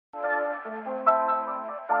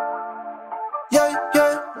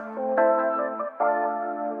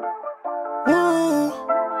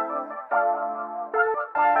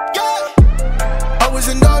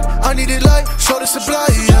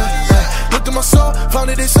my soul, found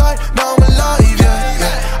it inside, now I'm alive, yeah,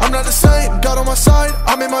 yeah. I'm not the same, God on my side,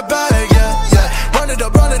 I'm in my bag, yeah, yeah. Run it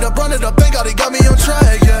up, run it up, run it up, thank God he got me on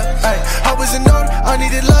track, yeah. Ay, I was in dark, I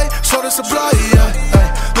needed light, short of supply, yeah.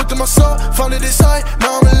 Ay, looked at my soul, found it inside,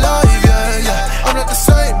 now I'm alive, yeah, yeah. I'm not the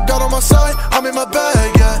same, God on my side, I'm in my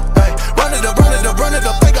bag, yeah. Ay, run it up, run it up, run it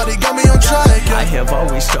up, thank God he got me on track, yeah. I have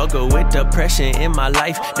always struggled with depression in my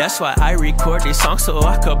life. That's why I record this song, so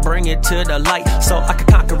I could bring it to the light, so I could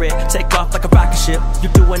conquer it, take off like a rocket ship. You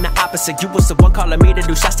doing the opposite, you was the one calling me to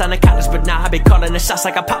do shots down in college, but now I be calling the shots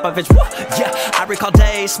like a Popovich. Yeah, I recall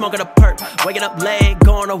days smoking a perk, waking up late,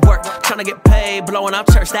 going to work, trying to get paid, blowing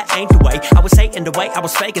up church, that ain't the way. I was hating the way I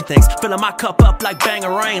was faking things, filling my cup up like bang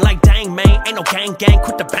or rain, like dang man, ain't no gang gang,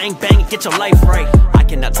 quit the bang bang and get your life right. I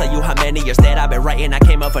cannot tell you how many years that I've been writing. I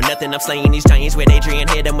came up for nothing, I'm slaying these giants with Adrian,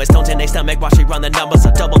 hit them with stones in their stomach while she run the numbers.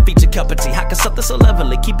 A double feature cup of tea, how can something so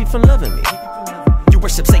lovely keep you from loving me? You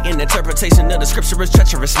worship Satan, interpretation of the scripture is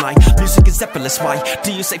treacherous. My music is effortless. Why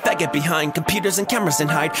do you say faggot behind computers and cameras and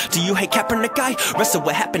hide? Do you hate Kaepernick? I wrestle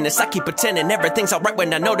with happiness, I keep pretending everything's alright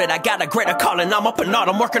when I know that I got a greater calling. I'm up and out,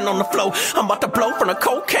 I'm working on the flow, I'm about to blow from the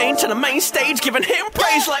cocaine to the main stage, giving him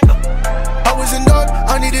praise like I was in dark,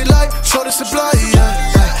 I needed light, short of supply,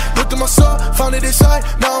 yeah, yeah. Looked at my soul, found it inside,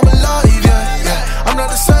 now I'm alive, yeah, yeah. I'm not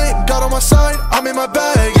the same, God on my side, I'm in my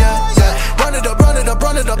bag, yeah, yeah. Run it up, run it up,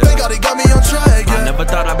 run it up, thank God he got me on track, yeah. I never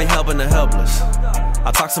thought I'd be helping the helpless. I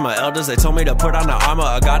talked to my elders, they told me to put on the armor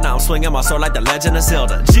of God. Now I'm swinging my sword like the Legend of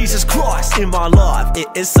Zelda. Jesus Christ in my life, it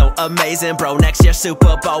is so amazing, bro. Next year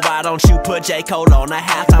Super Bowl, why don't you put J. Cole on a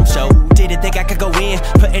halftime show? Didn't think I could go in,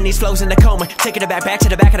 putting these flows in the coma, taking it back to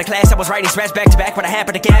the back of the class. I was writing scratch back to back when I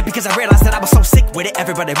happened again, because I realized that I was so sick with it.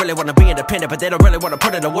 Everybody really wanna be independent, but they don't really wanna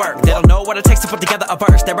put in the work. They don't know what it takes to put together a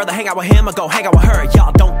verse. They'd rather hang out with him or go hang out with her.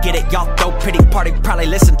 Y'all don't get it, y'all throw pity party. Probably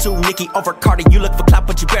listen to Nicki over Cardi. You look for clout,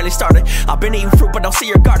 but you barely started. I've been eating fruit, but don't see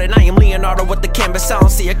your garden. I am Leonardo with the canvas, I don't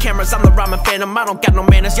see your cameras. I'm the rhyming phantom, I don't got no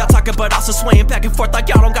manners. Y'all talking but also swaying back and forth like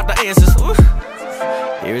y'all don't got the answers.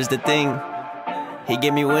 Ooh. Here's the thing, he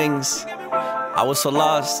gave me wings, I was so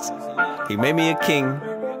lost, he made me a king.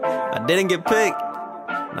 I didn't get picked,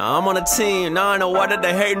 now I'm on a team. Now I know why that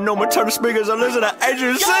they hating on me. Turn the speakers and listen to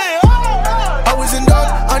Adrian sing. I was in dark,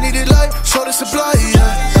 I needed light, short of supply,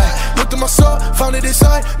 yeah, yeah. Looked at my soul, found it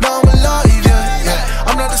inside, now I'm alive, yeah, yeah.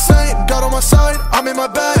 I'm not the same, God on my side, I'm in my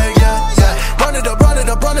bag, yeah, yeah. Run it up, run it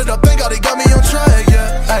up, run it up, thank God he got me on track,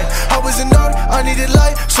 yeah. Ay, I was in dark, I needed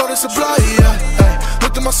light, short of supply, yeah. Ay,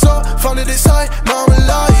 looked at my soul, found it inside, now I'm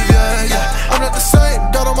alive, yeah, yeah. I'm not the same,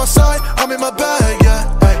 God on my side, I'm in my bag,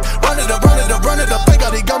 yeah. Ay, run it up, run it up, run it up, thank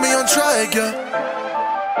God he got me on track, yeah.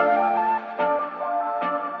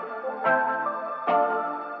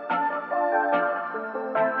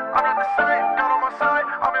 I'm not the same, God on my side,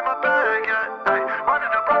 I'm in my bag, yeah. Ay, run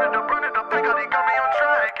it up, run it up, run it up, thank God he got me on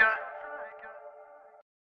track, yeah.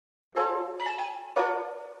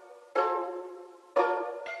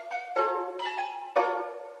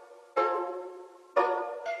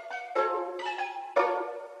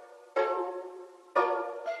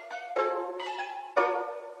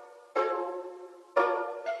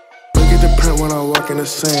 When I walk in the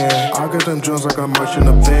sand, I got them drums like I'm marching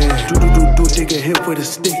a band. Do, they get hit with a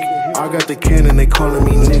stick. I got the cannon, they calling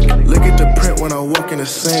me Nick. Look at the print when I walk in the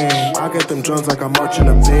sand. I got them drums like I'm marching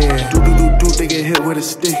a band. Do, they get hit with a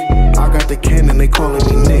stick. I got the cannon, they calling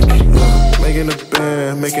me Nick. Making a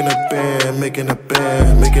band, making a band, making a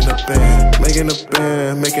band, making a band, making a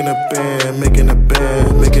band, making a band, making a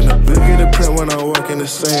band, making a band. Look at the print when I walk in the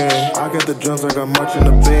sand. I got the drums like I'm marching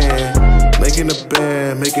a band. Making a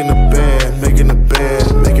band, making a band, making a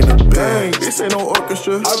band, making a band. This ain't no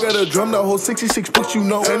orchestra. I got a drum that holds 66 books, you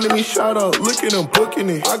know. Enemy shout out, look at them booking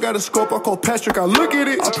it. I got a scope, I call Patrick, I look at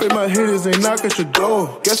it. I play my hitters, they knock at your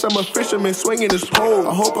door. Guess I'm a fisherman swinging this pole.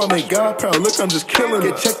 I hope I make God proud, look, I'm just killing them.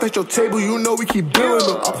 Get checked at your table, you know we keep billing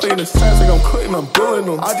them. I play in the sass like I'm cutting, I'm billing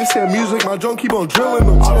them. I just hear music, my drum keep on drilling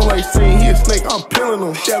them. I don't like saying he a snake, I'm peeling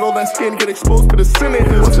them. Shadow that skin get exposed to the sin in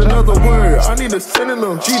him. What's another word? I need a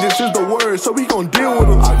synonym. Jesus is the word, so we gon' deal with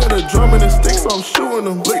them. I got a drum and a stick, so I'm shooting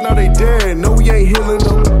them. Look, now they dead, no we ain't healing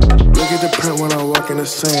them. Look at the print when I walk in the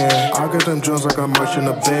sand. I got them drums like I'm marching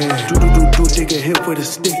a band. Do, they get hit with a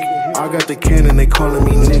stick. I got the cannon, they calling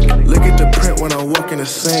me Nick. Look at the print when I walk in the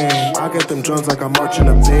sand. I got them drums like I'm marching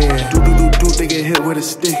a band. Do, they get hit with a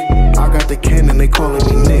stick. I got the cannon, they calling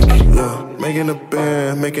me Nick. Yeah. Making a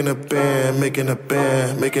band, making a band, making a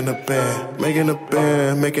band, making a band, making a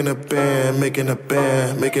band, making a band, making a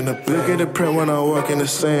band, making a band. Look at the print when I walk in the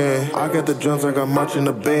sand. I got the drums like I'm marching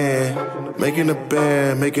a band. Making a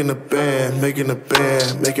band, making a band, making a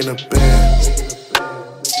band, making a band.